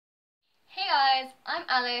guys, I'm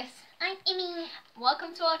Alice. I'm Imi.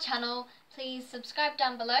 Welcome to our channel. Please subscribe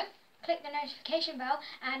down below. Click the notification bell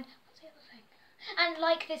and what's the other thing? And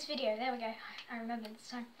like this video. There we go. I remember this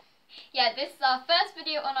time. Yeah, this is our first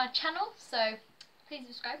video on our channel, so please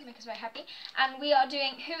subscribe, make us very happy. And we are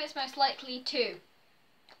doing who is most likely to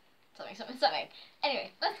something.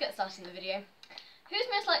 Anyway, let's get started in the video. Who's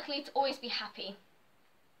most likely to always be happy?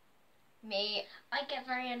 Me. I get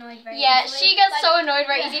very annoyed very Yeah, easily. she gets so annoyed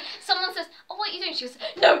very easy. Someone says, "Oh, what are you doing?" She goes,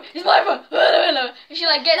 "No, it's my phone." And she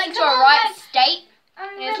like gets into a right state.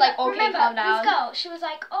 And it's like, okay, calm down. This girl, she was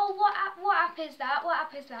like, "Oh, what app is that? What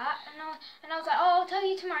app is that?" And I was like, "Oh, I'll tell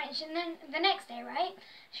you tomorrow." And then the next day, right?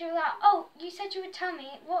 She was like, "Oh, you said you would tell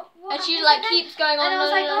me. What and app she is like it keeps going on. And I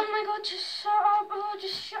was like, "Oh my god, just shut up! Oh,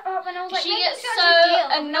 just shut up!" And I was like, she gets such so a deal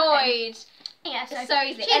of annoyed. Yeah, so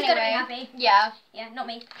easily. She's Anyway, gonna be happy. Yeah. Yeah, not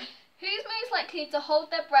me. Who's most likely to hold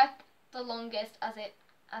their breath the longest as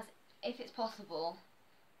if it's possible?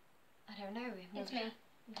 I don't know. It's me.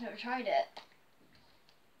 We've never tried it.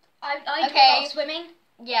 I do a lot of swimming.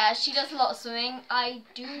 Yeah, she does a lot of swimming. I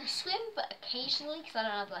do swim, but occasionally because I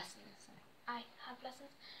don't have lessons. So. I have lessons.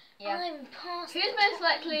 Yeah. I'm past. Who's most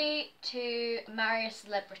likely to marry a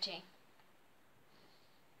celebrity?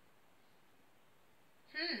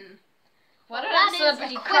 Well, I don't have a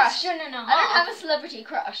celebrity crush. I don't have a celebrity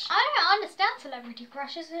crush. I don't understand celebrity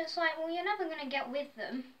crushes. It's like, well, you're never gonna get with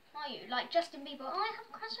them, are you? Like Justin Bieber. Oh, I have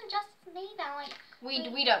a crush on Justin Bieber. Like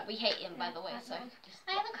we don't. We hate him, by the way. So.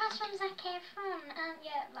 I have a crush on Zac Efron.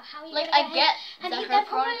 Yeah, like how are you? Like I get and Zac they're Efron.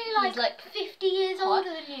 probably He's like 50 years older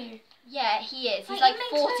than you. Yeah, he is. He's like like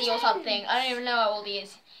it makes 40 no or something. sense. I don't even know how old he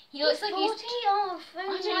is. He looks like 40? he's. Oh,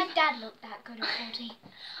 my dad looked that good at 40.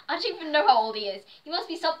 I don't even know how old he is. He must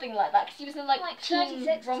be something like that because he was in like teen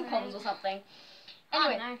 36 rom-coms or something. I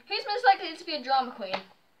Anyway, don't know. who's most likely to be a drama queen?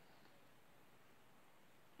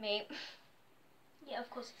 Me. Yeah, of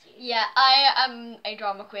course it's you. Yeah, I am a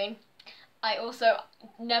drama queen. I also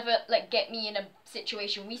never get me in a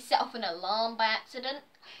situation. We set off an alarm by accident.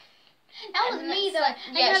 That was me though.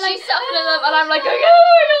 Yeah, she set off an alarm and I'm like, oh my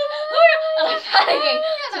god, and I'm panicking.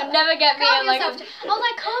 So never get me in like. I was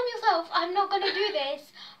like, calm yourself. I'm not gonna do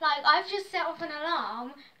this. Like, I've just set off an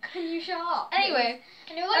alarm. Can you shut up? Anyway.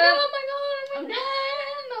 And you were like, oh my god, and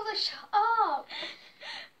I was like, shut up.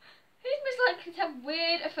 Who's most likely to have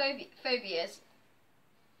weird phobias?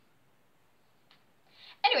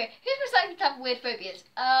 Anyway, who's most likely to have weird phobias?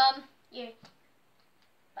 You.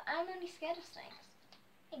 But I'm only scared of snakes.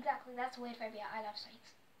 Exactly, that's a weird phobia. I love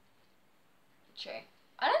snakes. True.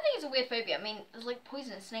 I don't think it's a weird phobia. I mean, there's like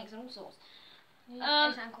poisonous snakes and all sorts. They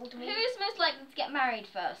sound cool to me. Who is most likely to get married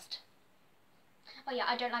first? Oh yeah,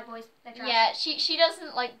 I don't like boys. They're trash. Yeah, she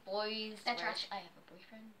doesn't like boys. They're trash. I have a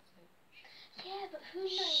boyfriend. So. Yeah, but who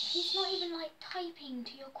knows? He's not even like typing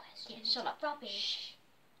to your questions. Yeah, shut up. Rubbish.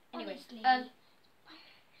 Anyway, Honestly.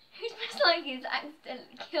 who's most likely to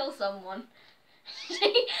accidentally kill someone?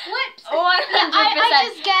 What? 100%. I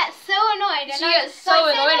just get so annoyed. And She gets so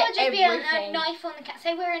annoyed at say there would just be everything. a knife on the cat.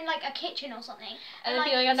 Say we're in like a kitchen or something. And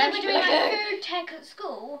like, then be like, say we're doing like like, food tech at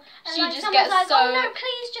school. And she like just someone's gets like, so. oh no,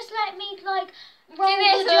 please just let me like roll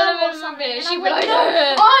this the dough or something. And she'd I'm be like, like, no,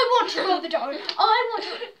 "No." I want to roll the dough. I want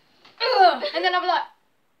to. And then I'll be like,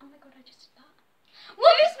 oh my god, I just did that.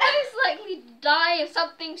 Who's most likely to die of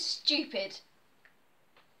something stupid?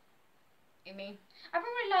 You mean? I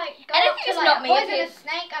probably like go I don't up think to it's like not a me, poisonous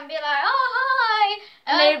snake and be like, oh hi.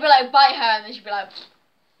 And then it'd be like, bite her, and then she'd be like,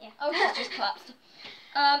 yeah. oh, she's just collapsed.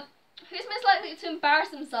 Who's most likely to embarrass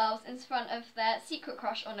themselves in front of their secret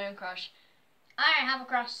crush or known crush? I don't have a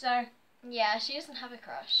crush, so Yeah, she doesn't have a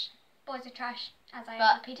crush. boys are trash, as I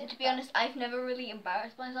But repeated. to be honest, I've never really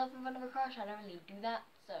embarrassed myself in front of a crush. I don't really do that,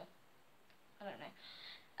 so I don't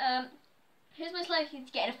know. Who's most likely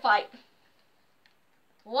to get in a fight?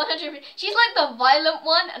 100%. She's like the violent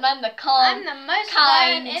one, and I'm the calm. I'm the most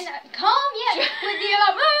kind. violent calm, yeah. With you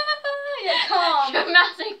like, you're calm.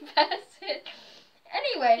 Dramatic person.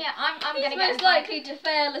 Anyway, Yeah, I'm who's gonna get most likely to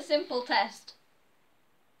fail a simple test?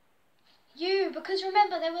 you, because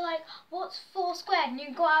remember they were like, what's 4 squared? And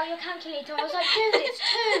you got out your calculator. I was like, dude, it's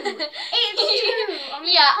 2. It's 2. I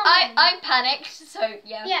mean, Yeah, come on. I panicked. So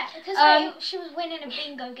yeah. Yeah, because she was winning a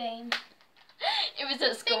bingo game. It was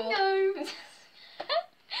at school. Bingo.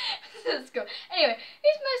 It was at school. Anyway,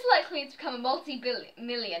 who's most likely to become a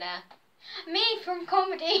multi-millionaire? Me from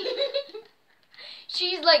comedy.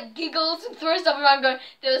 She's like giggles and throws stuff around going,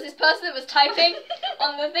 there was this person that was typing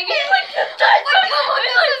on the thing. She's like, come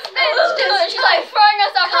on, she's like throwing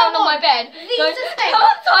herself around on my bed. These suspense. Come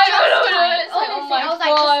on, type. Just type. It's like, oh Honestly, my I was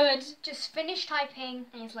like, god. just finish typing.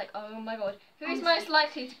 And it's like, oh my god. Who's Honestly. most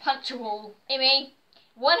likely to punch a wall? Amy.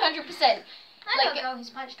 100%. I know a girl who's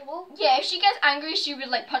punched a wall. Yeah, if she gets angry, she would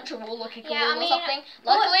like punch a wall or kick a wall or something.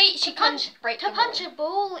 well, Luckily, she can't break the wall. To punch a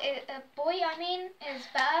ball, a boy, is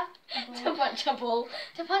better. To punch a ball.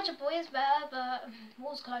 To punch a boy is better, but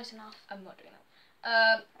wall's close enough. I'm not doing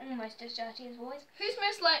that. Almost as dirty as boys. Who's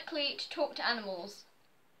most likely to talk to animals?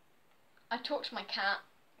 I talk to my cat,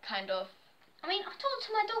 kind of. I mean, I talk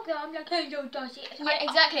to my dog though. I'm like, hey, yo, Darcy. Yeah,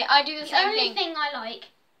 exactly. I do the same only thing. thing I like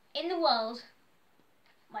in the world,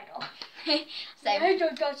 my dog. Same. Hey,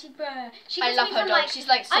 yo, Darcy, bruh. I love her dog. She's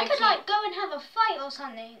like so I could cute. like go and have a fight or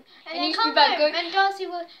something, and then you come should be back home, and Darcy,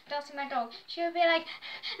 my dog, she would be like,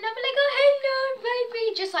 and I'd be like, oh, hello,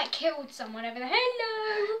 baby, just like killed someone over there.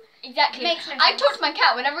 Hello. Exactly. Makes no I sense. talk to my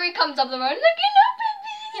cat whenever he comes up the road. Like, hello,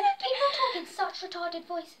 baby. Yeah, people talk in such retarded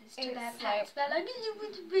voices to their It's pets. They're like,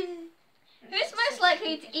 Who's most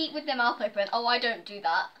likely to eat with their mouth open? Oh, I don't do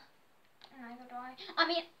that. Neither do I. I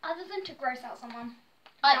mean, other than to gross out someone.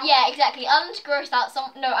 Yeah, exactly. Other than to gross out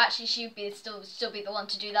some. No, actually, she'd be still be the one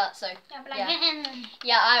to do that. So Yeah, but like,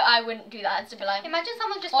 yeah, I wouldn't do that. It's to be like, imagine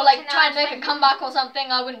someone just or walks like in try and there make a comeback or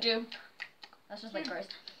something. I wouldn't do. That's just like gross.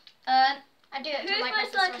 I do it Who's to like most my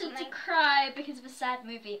sister or likely to something. cry because of a sad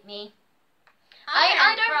movie? Me.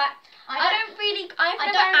 I don't cry. I don't really. I've I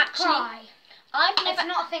never don't actually. cry. I've It's never.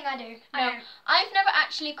 not a thing I do. No, I've never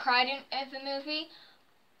actually cried in every movie,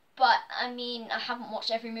 but I mean, I haven't watched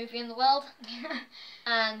every movie in the world,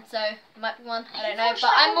 and so there might be one. I don't know, watched but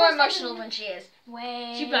like I'm more almost emotional every than she is.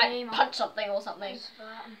 Way She'd be like more. punch something or something.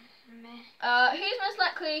 Meh. Who's most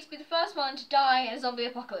likely to be the first one to die in a zombie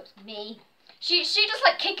apocalypse? Me. She just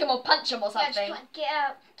like kick him or punch him or Yeah, just something. like, get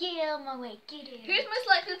out of my way, get in. Who's most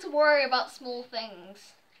likely to worry about small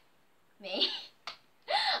things? Me.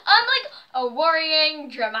 I'm like a worrying,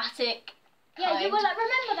 dramatic. Yeah, kind. you were like,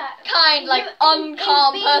 remember that? Kind, like, in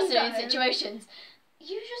uncalm person in Bingo. situations.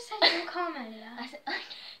 You just said you were calm earlier. I said,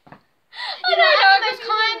 You know, like the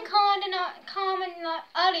most calm and like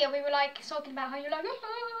earlier we were like talking about how you're like.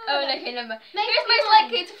 Oh, okay, never mind. Make Who's up most your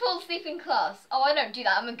mind. likely to fall asleep in class? Oh, I don't do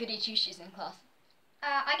that. I'm a goody two shoes in class.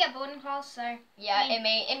 I get bored in class, so. Yeah,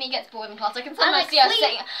 Me. Emmy gets bored in class. I can like sometimes see her sleep.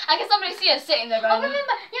 sitting. I can sometimes see her sitting there I going.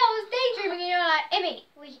 remember, yeah, I was daydreaming and you were like, Emmy,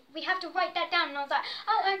 we have to write that down, and I was like,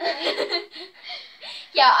 oh, okay.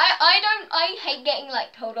 Yeah, I hate getting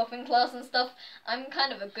like told off in class and stuff. I'm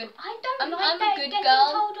kind of a good. I don't I'm like a that good getting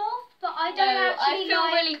girl. told off, but I don't No, actually I feel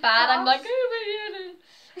like really bad. I'm like.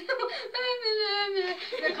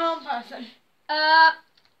 the calm person. Oh,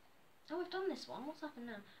 we've done this one. What's happened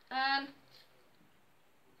now?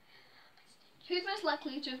 Who's most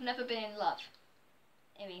likely to have never been in love?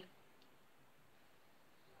 Emmy.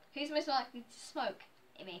 Who's most likely to smoke?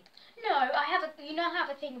 Emmy. No, I have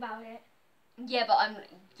a thing about it. Yeah,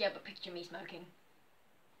 but picture me smoking.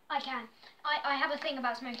 I can. I have a thing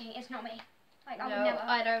about smoking. It's not me. Like I No, would never.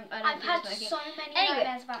 I don't I've do had smoking. so many Anyway.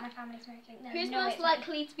 nightmares about my family smoking. There's Who's no way most it's me.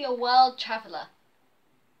 likely to be a world traveller?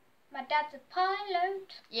 My dad's a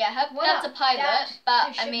pilot. Yeah, her What dad's up, a pilot, Dad? but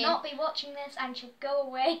You should not be watching this and should go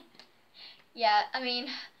away. yeah, I mean,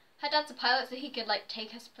 her dad's a pilot, so he could like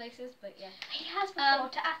take us places. But yeah. He has before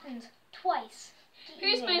to Athens twice.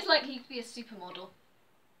 Who's Yeah. most likely to be a supermodel?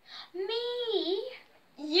 Me?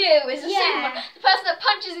 You is a Yeah. supermodel. The person that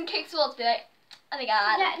punches and kicks walls. Be like, oh my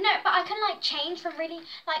god. Yeah, no, but I can like change from really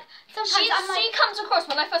like sometimes I'm like She comes across,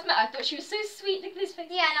 when I first met her, I thought she was so sweet, look at this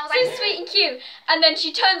face. yeah, and I was So like sweet and cute. And then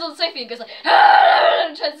she turns on Sophie and goes like,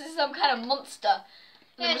 and turns into some kind of monster.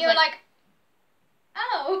 yeah, and I'm you're just like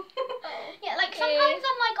oh. Yeah, like Okay. sometimes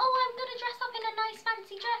I'm like, oh, I'm gonna dress up in a nice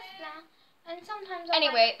fancy dress now, and sometimes I'm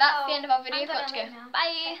Anyway, like, that's oh, the end of our video. I'm gonna Got to go. leave now.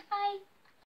 Bye. Bye.